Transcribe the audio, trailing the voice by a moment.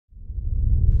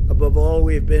Above all,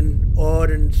 we've been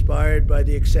awed and inspired by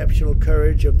the exceptional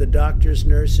courage of the doctors,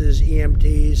 nurses,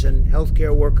 EMTs, and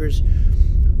healthcare workers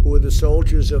who are the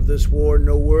soldiers of this war.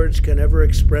 No words can ever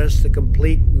express the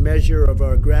complete measure of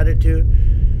our gratitude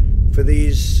for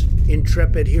these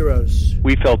intrepid heroes.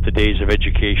 We felt the days of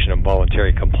education and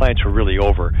voluntary compliance were really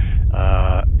over.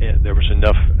 There was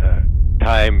enough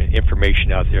time and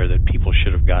information out there that people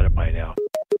should have got it by now.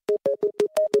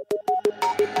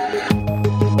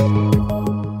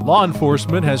 Law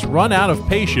enforcement has run out of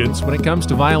patience when it comes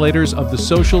to violators of the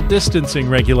social distancing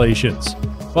regulations.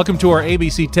 Welcome to our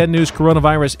ABC 10 News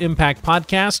Coronavirus Impact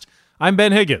Podcast. I'm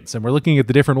Ben Higgins, and we're looking at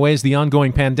the different ways the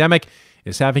ongoing pandemic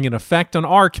is having an effect on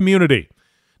our community.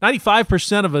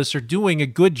 95% of us are doing a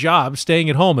good job staying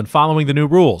at home and following the new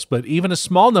rules, but even a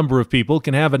small number of people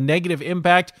can have a negative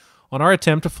impact on our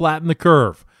attempt to flatten the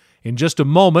curve. In just a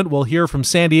moment, we'll hear from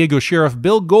San Diego Sheriff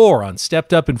Bill Gore on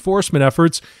stepped-up enforcement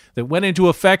efforts that went into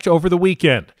effect over the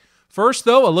weekend. First,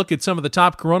 though, a look at some of the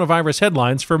top coronavirus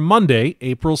headlines for Monday,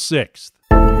 April 6th.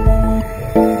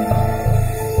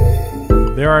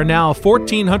 There are now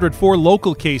 1,404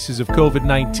 local cases of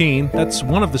COVID-19. That's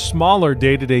one of the smaller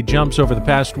day-to-day jumps over the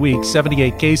past week,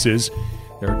 78 cases.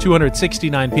 There are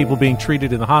 269 people being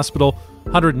treated in the hospital.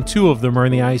 102 of them are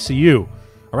in the ICU.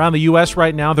 Around the U.S.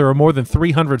 right now, there are more than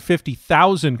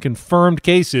 350,000 confirmed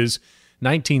cases.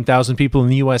 19,000 people in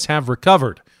the U.S. have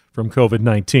recovered from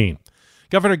COVID-19.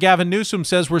 Governor Gavin Newsom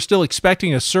says we're still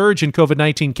expecting a surge in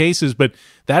COVID-19 cases, but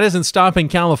that isn't stopping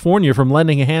California from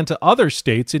lending a hand to other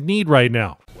states in need right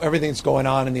now. Everything that's going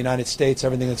on in the United States,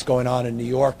 everything that's going on in New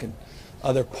York and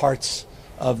other parts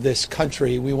of this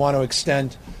country, we want to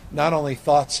extend not only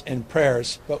thoughts and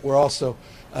prayers, but we're also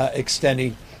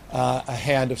extending a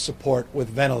hand of support with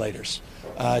ventilators.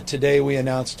 Today we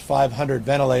announced 500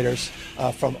 ventilators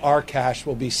from our cash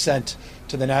will be sent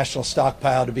to the national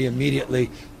stockpile to be immediately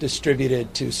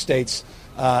distributed to states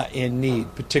in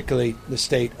need, particularly the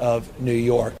state of New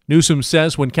York. Newsom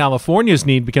says when California's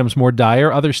need becomes more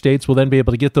dire, other states will then be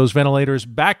able to get those ventilators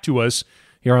back to us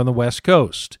here on the West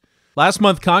Coast. Last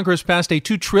month, Congress passed a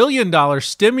 $2 trillion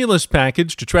stimulus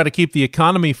package to try to keep the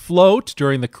economy afloat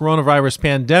during the coronavirus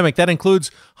pandemic. That includes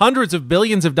hundreds of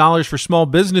billions of dollars for small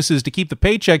businesses to keep the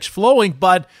paychecks flowing,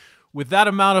 but with that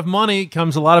amount of money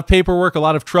comes a lot of paperwork, a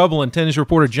lot of trouble, and 10 News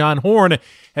reporter John Horn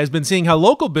has been seeing how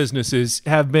local businesses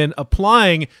have been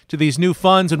applying to these new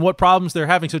funds and what problems they're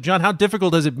having. So, John, how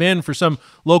difficult has it been for some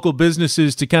local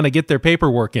businesses to kind of get their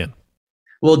paperwork in?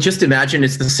 Well, just imagine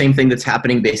it's the same thing that's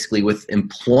happening basically with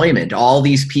employment. All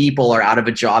these people are out of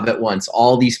a job at once.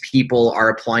 All these people are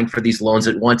applying for these loans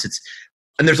at once.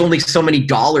 And there's only so many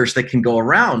dollars that can go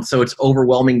around. So it's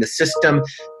overwhelming the system.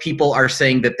 People are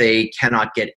saying that they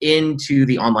cannot get into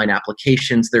the online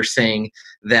applications. They're saying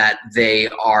that they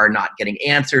are not getting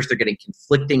answers. They're getting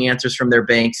conflicting answers from their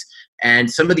banks. And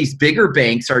some of these bigger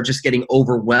banks are just getting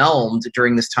overwhelmed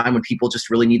during this time when people just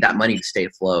really need that money to stay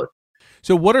afloat.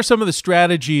 So what are some of the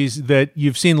strategies that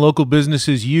you've seen local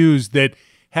businesses use that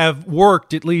have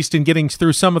worked, at least in getting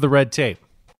through some of the red tape?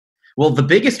 Well, the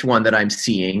biggest one that I'm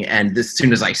seeing, and as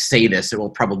soon as I say this, it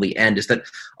will probably end, is that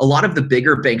a lot of the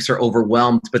bigger banks are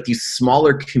overwhelmed, but these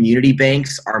smaller community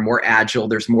banks are more agile.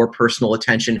 There's more personal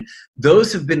attention.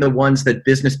 Those have been the ones that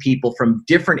business people from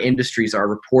different industries are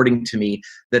reporting to me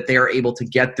that they are able to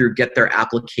get their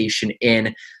application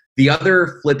in. The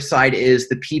other flip side is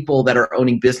the people that are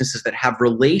owning businesses that have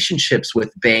relationships with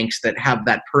banks, that have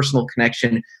that personal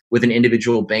connection with an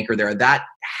individual banker there. That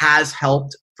has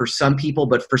helped for some people,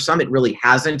 but for some it really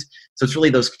hasn't. So it's really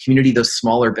those community, those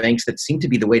smaller banks that seem to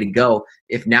be the way to go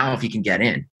if you can get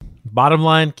in. Bottom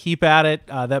line, keep at it.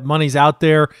 That money's out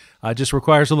there. Just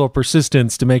requires a little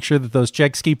persistence to make sure that those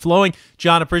checks keep flowing.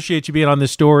 John, appreciate you being on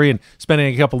this story and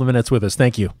spending a couple of minutes with us.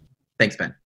 Thank you. Thanks,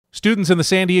 Ben. Students in the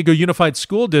San Diego Unified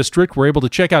School District were able to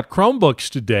check out Chromebooks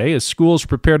today as schools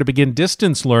prepare to begin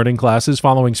distance learning classes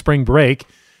following spring break.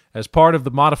 As part of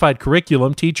the modified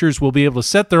curriculum, teachers will be able to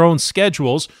set their own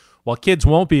schedules, while kids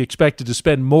won't be expected to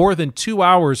spend more than 2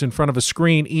 hours in front of a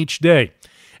screen each day.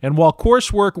 And while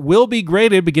coursework will be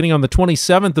graded beginning on the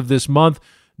 27th of this month,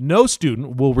 no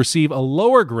student will receive a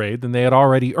lower grade than they had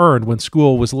already earned when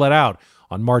school was let out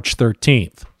on March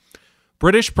 13th.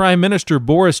 British Prime Minister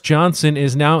Boris Johnson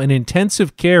is now in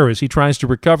intensive care as he tries to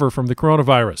recover from the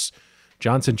coronavirus.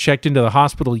 Johnson checked into the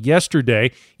hospital yesterday,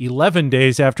 11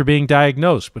 days after being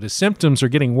diagnosed, but his symptoms are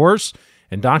getting worse,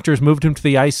 and doctors moved him to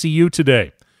the ICU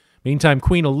today. Meantime,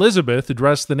 Queen Elizabeth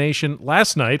addressed the nation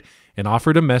last night and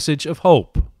offered a message of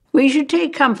hope. We should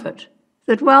take comfort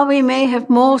that while we may have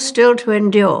more still to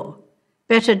endure,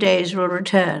 better days will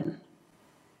return.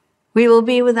 We will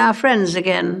be with our friends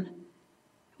again.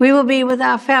 We will be with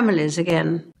our families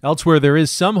again. Elsewhere, there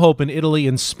is some hope in Italy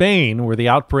and Spain, where the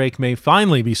outbreak may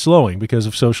finally be slowing because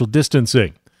of social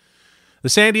distancing. The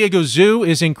San Diego Zoo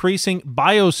is increasing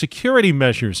biosecurity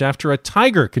measures after a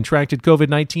tiger contracted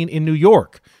COVID-19 in New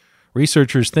York.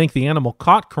 Researchers think the animal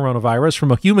caught coronavirus from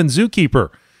a human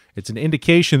zookeeper. It's an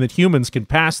indication that humans can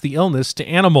pass the illness to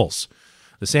animals.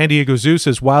 The San Diego Zoo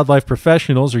says wildlife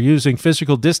professionals are using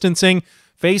physical distancing,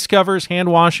 face covers,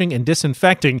 hand washing, and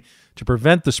disinfecting to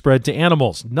prevent the spread to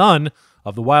animals. None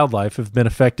of the wildlife have been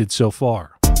affected so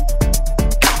far.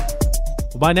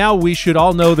 Well, by now, we should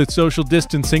all know that social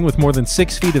distancing with more than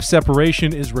 6 feet of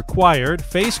separation is required.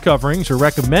 Face coverings are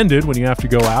recommended when you have to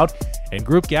go out, and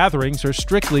group gatherings are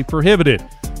strictly prohibited.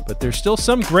 But there's still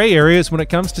some gray areas when it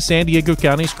comes to San Diego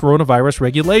County's coronavirus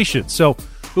regulations. So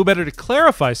who better to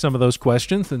clarify some of those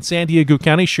questions than San Diego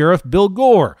County Sheriff Bill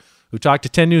Gore, who talked to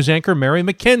 10 News anchor Mary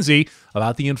McKenzie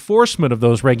about the enforcement of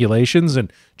those regulations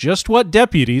and just what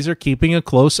deputies are keeping a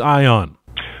close eye on.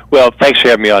 Well, thanks for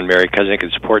having me on, Mary, because I think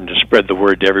it's important to spread the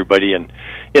word to everybody in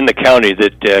the county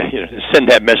that send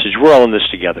that message. We're all in this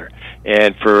together.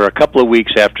 And for a couple of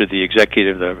weeks after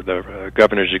the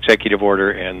governor's executive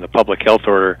order and the public health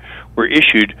order were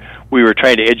issued, we were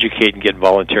trying to educate and get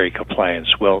voluntary compliance.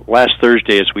 Well, last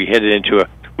Thursday, as we headed into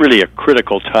a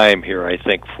critical time here, I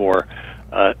think, for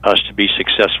us to be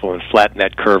successful and flatten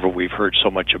that curve that we've heard so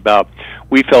much about,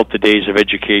 we felt the days of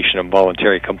education and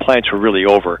voluntary compliance were really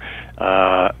over.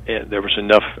 There was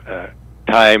enough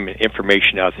time and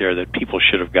information out there that people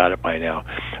should have got it by now.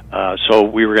 So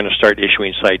we were going to start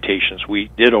issuing citations.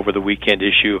 We did over the weekend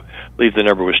issue, I believe the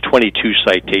number was 22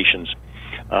 citations.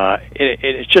 And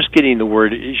it's just getting the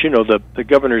word. As you know, the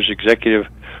governor's executive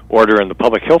order and the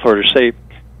public health order say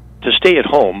to stay at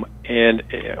home and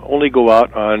only go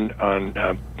out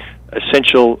on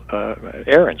essential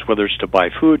errands, whether it's to buy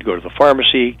food, go to the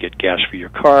pharmacy, get gas for your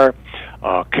car,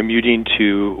 commuting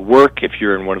to work if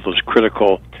you're in one of those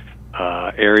critical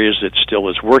areas that still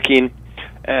is working.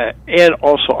 And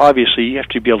also, obviously, you have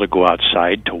to be able to go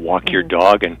outside to walk your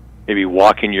dog and maybe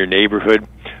walk in your neighborhood.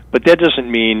 But that doesn't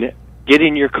mean get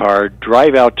in your car,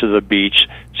 drive out to the beach,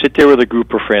 sit there with a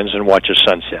group of friends and watch a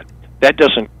sunset.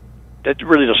 That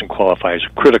really doesn't qualify as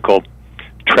critical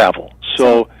travel.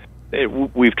 So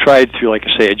we've tried through, like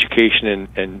I say, education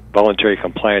and voluntary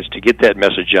compliance to get that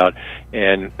message out,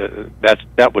 and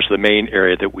that was the main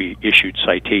area that we issued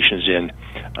citations in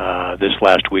this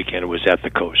last weekend. It was at the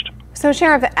coast. So,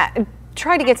 Sheriff,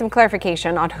 try to get some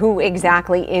clarification on who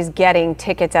exactly is getting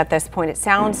tickets at this point. It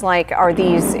sounds like, are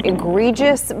these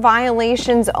egregious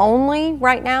violations only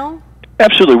right now?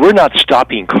 Absolutely. We're not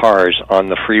stopping cars on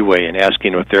the freeway and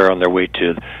asking if they're on their way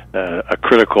to a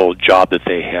critical job that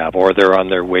they have, or they're on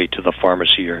their way to the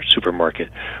pharmacy or supermarket.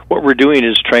 What we're doing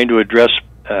is trying to address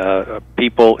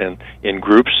people in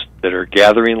groups that are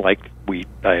gathering, like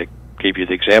I gave you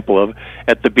the example of,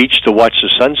 at the beach to watch the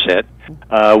sunset,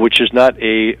 which is not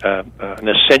an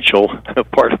essential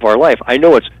part of our life. I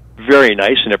know it's very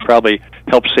nice, and it probably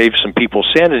helps save some people's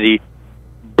sanity,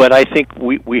 but I think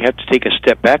we have to take a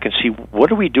step back and see,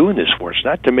 what are we doing this for? It's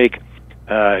not to make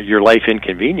your life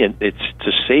inconvenient. It's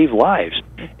to save lives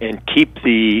and keep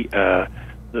the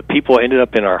people ended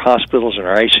up in our hospitals and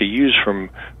our ICUs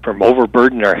from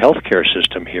overburdening our healthcare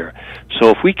system here. So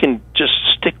if we can just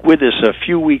stick with this a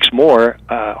few weeks more,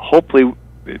 hopefully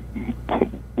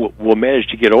we'll manage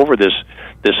to get over this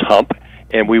hump,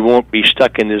 and we won't be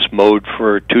stuck in this mode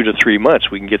for 2 to 3 months.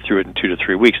 We can get through it in 2 to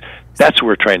 3 weeks. That's what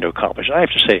we're trying to accomplish. I have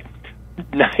to say,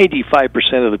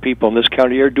 95% of the people in this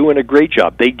county are doing a great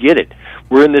job. They get it.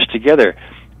 We're in this together.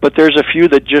 But there's a few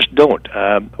that just don't.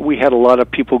 We had a lot of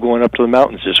people going up to the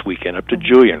mountains this weekend, up to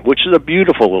Julian, which is a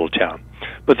beautiful little town.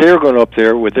 But they were going up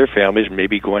there with their families,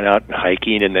 maybe going out and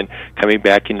hiking and then coming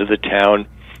back into the town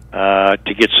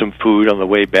to get some food on the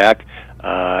way back.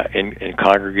 And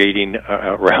congregating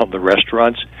around the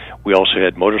restaurants. We also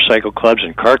had motorcycle clubs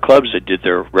and car clubs that did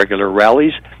their regular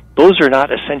rallies. Those are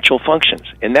not essential functions,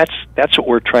 and that's what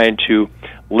we're trying to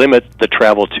limit the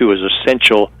travel to, is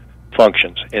essential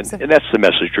functions, and that's the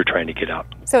message we're trying to get out.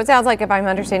 So it sounds like, if I'm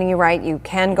understanding you right, you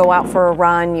can go out for a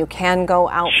run, you can go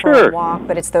out Sure. for a walk,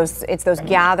 but it's those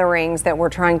gatherings that we're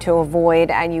trying to avoid,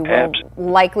 and you will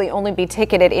likely only be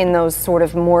ticketed in those sort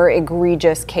of more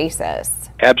egregious cases.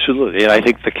 Absolutely, and I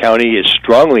think the county is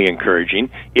strongly encouraging,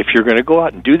 if you're going to go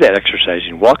out and do that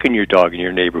exercising, walking your dog in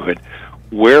your neighborhood,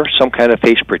 wear some kind of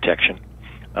face protection.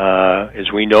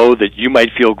 As we know that you might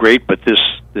feel great, but this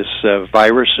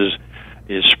virus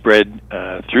is spread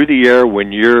through the air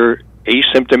when you're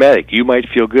asymptomatic. You might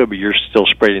feel good, but you're still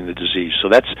spreading the disease. So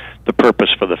that's the purpose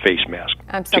for the face mask.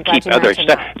 I'm so glad you mentioned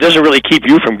that. It doesn't really keep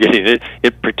you from getting it.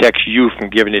 It protects you from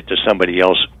giving it to somebody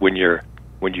else when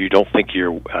you don't think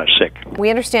you're sick. We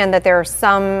understand that there are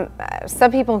some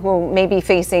people who may be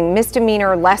facing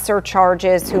misdemeanor, lesser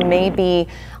charges, who may be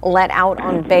let out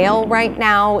on bail right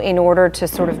now in order to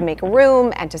sort of make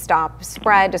room and to stop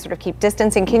spread, to sort of keep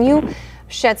distancing. Can you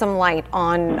shed some light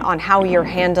on how you're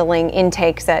handling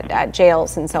intakes at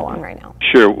jails and so on right now?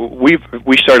 Sure.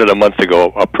 We started a month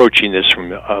ago approaching this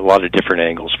from a lot of different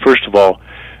angles. First of all,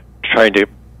 trying to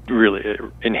really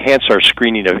enhance our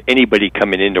screening of anybody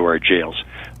coming into our jails.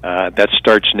 That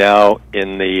starts now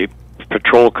in the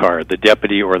patrol car, the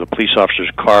deputy or the police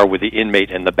officer's car with the inmate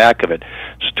in the back of it,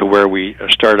 to where we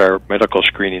start our medical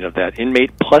screening of that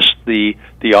inmate plus the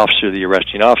officer, the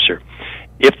arresting officer.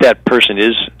 If that person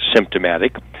is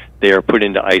symptomatic, they are put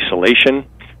into isolation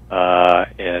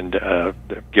and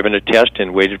given a test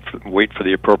and wait for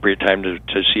the appropriate time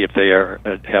to see if they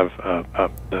have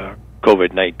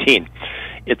COVID-19.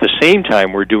 At the same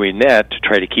time we're doing that, to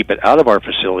try to keep it out of our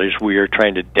facilities, we are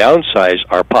trying to downsize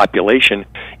our population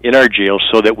in our jails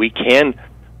so that we can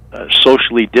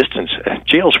socially distance.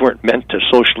 Jails weren't meant to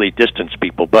socially distance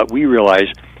people, but we realize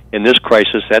in this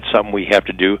crisis that's something we have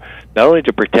to do, not only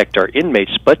to protect our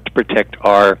inmates, but to protect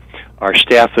our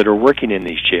staff that are working in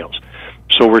these jails.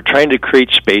 So we're trying to create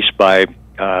space by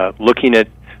looking at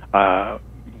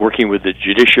working with the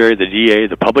judiciary, the DA,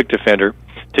 the public defender,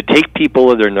 to take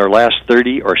people in their last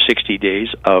 30 or 60 days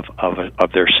of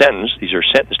their sentence. These are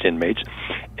sentenced inmates,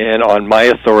 and on my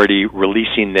authority,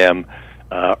 releasing them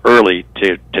early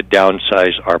to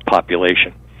downsize our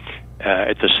population.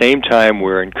 At the same time,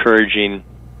 we're encouraging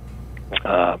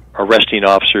arresting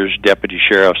officers, deputy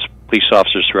sheriffs, police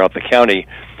officers throughout the county,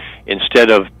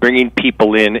 instead of bringing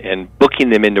people in and booking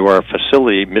them into our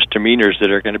facility, misdemeanors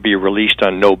that are going to be released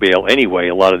on no bail anyway.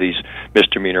 A lot of these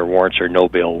misdemeanor warrants are no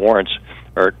bail warrants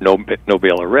or no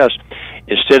bail arrest.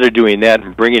 Instead of doing that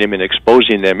and bringing them and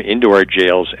exposing them into our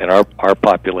jails and our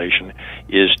population,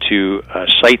 is to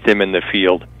cite them in the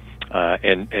field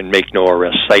and make no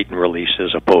arrest, cite and release,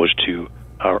 as opposed to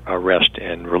arrest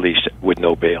and release with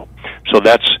no bail. So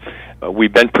that's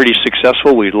we've been pretty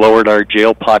successful. We lowered our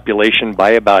jail population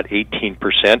by about 18%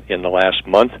 in the last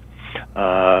month.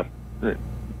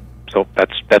 So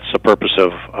that's the purpose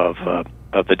of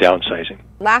the downsizing.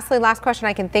 Lastly, last question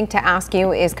I can think to ask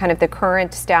you is kind of the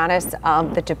current status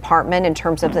of the department in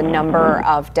terms of the number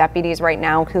of deputies right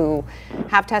now who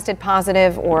have tested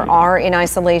positive or are in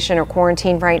isolation or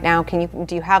quarantine right now.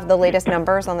 Do you have the latest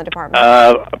numbers on the department?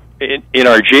 In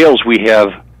our jails, we have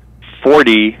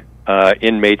 40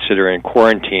 inmates that are in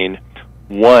quarantine.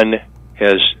 One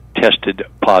has tested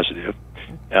positive.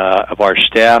 Of our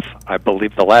staff, I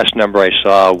believe the last number I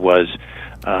saw was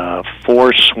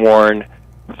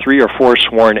 3 or 4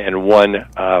 sworn and 1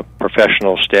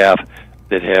 professional staff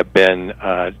that have been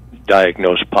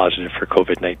diagnosed positive for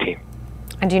COVID-19.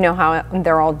 And do you know how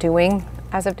they're all doing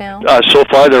as of now? So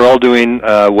far, they're all doing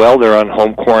well. They're on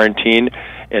home quarantine.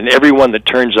 And everyone that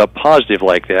turns up positive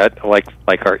like that, like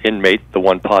our inmate, the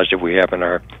one positive we have in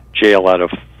our jail out of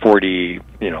 40,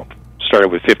 started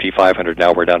with 5,500,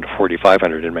 now we're down to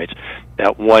 4,500 inmates.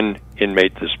 That one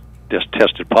inmate that's just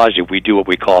tested positive, we do what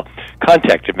we call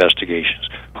contact investigations.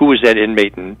 Who was that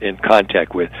inmate in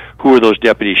contact with? Who were those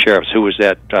deputy sheriffs? Who was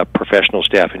that professional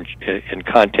staff in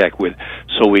contact with?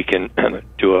 So we can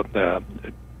do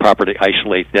properly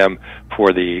isolate them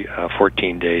for the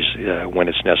 14 days when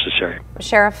it's necessary.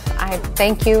 Sheriff, I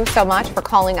thank you so much for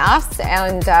calling us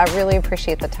and really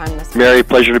appreciate the time this morning. Mary,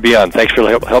 pleasure to be on. Thanks for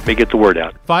helping me get the word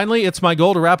out. Finally, it's my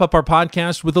goal to wrap up our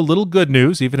podcast with a little good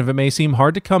news, even if it may seem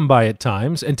hard to come by at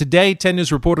times. And today, 10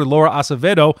 News reporter Laura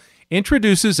Acevedo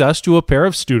introduces us to a pair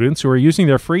of students who are using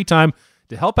their free time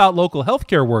to help out local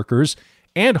healthcare workers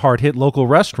and hard-hit local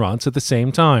restaurants at the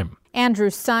same time. Andrew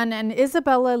Sun and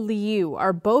Isabella Liu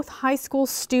are both high school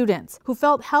students who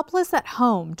felt helpless at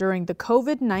home during the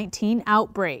COVID-19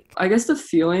 outbreak. I guess the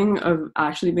feeling of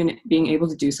actually being able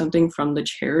to do something from the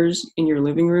chairs in your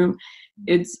living room,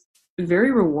 it's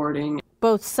very rewarding.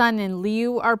 Both Sun and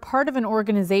Liu are part of an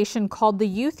organization called the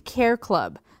Youth Care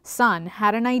Club. Sun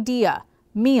had an idea: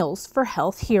 Meals for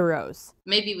Health Heroes.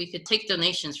 Maybe we could take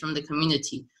donations from the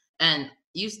community and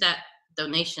use that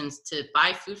donations to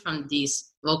buy food from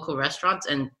these local restaurants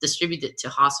and distribute it to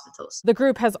hospitals. The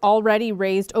group has already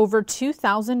raised over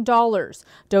 $2,000,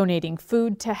 donating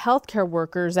food to healthcare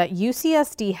workers at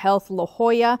UCSD Health La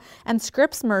Jolla and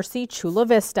Scripps Mercy Chula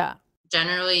Vista.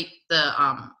 Generally, the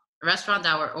restaurant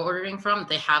that we're ordering from,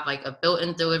 they have like a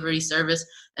built-in delivery service,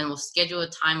 and we'll schedule a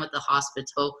time with the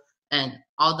hospital and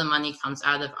all the money comes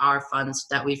out of our funds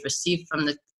that we've received from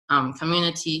the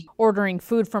community. Ordering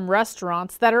food from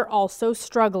restaurants that are also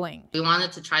struggling. We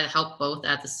wanted to try to help both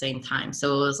at the same time,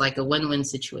 so it was like a win-win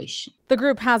situation. The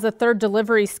group has a third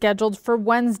delivery scheduled for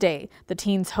Wednesday. The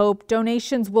teens hope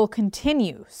donations will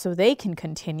continue so they can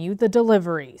continue the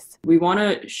deliveries. We want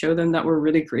to show them that we're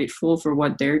really grateful for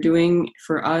what they're doing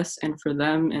for us and for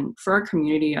them and for our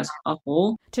community as a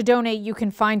whole. To donate, you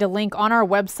can find a link on our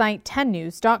website,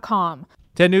 10news.com.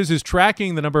 10 News is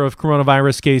tracking the number of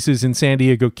coronavirus cases in San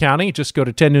Diego County. Just go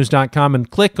to 10news.com and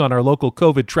click on our local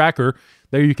COVID tracker.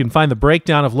 There you can find the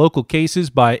breakdown of local cases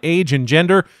by age and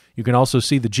gender. You can also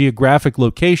see the geographic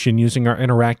location using our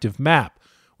interactive map.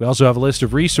 We also have a list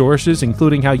of resources,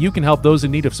 including how you can help those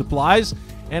in need of supplies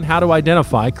and how to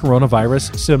identify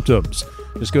coronavirus symptoms.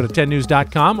 Just go to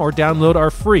 10news.com or download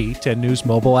our free 10 News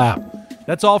mobile app.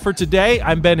 That's all for today.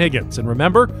 I'm Ben Higgins, and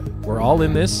remember, we're all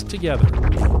in this together.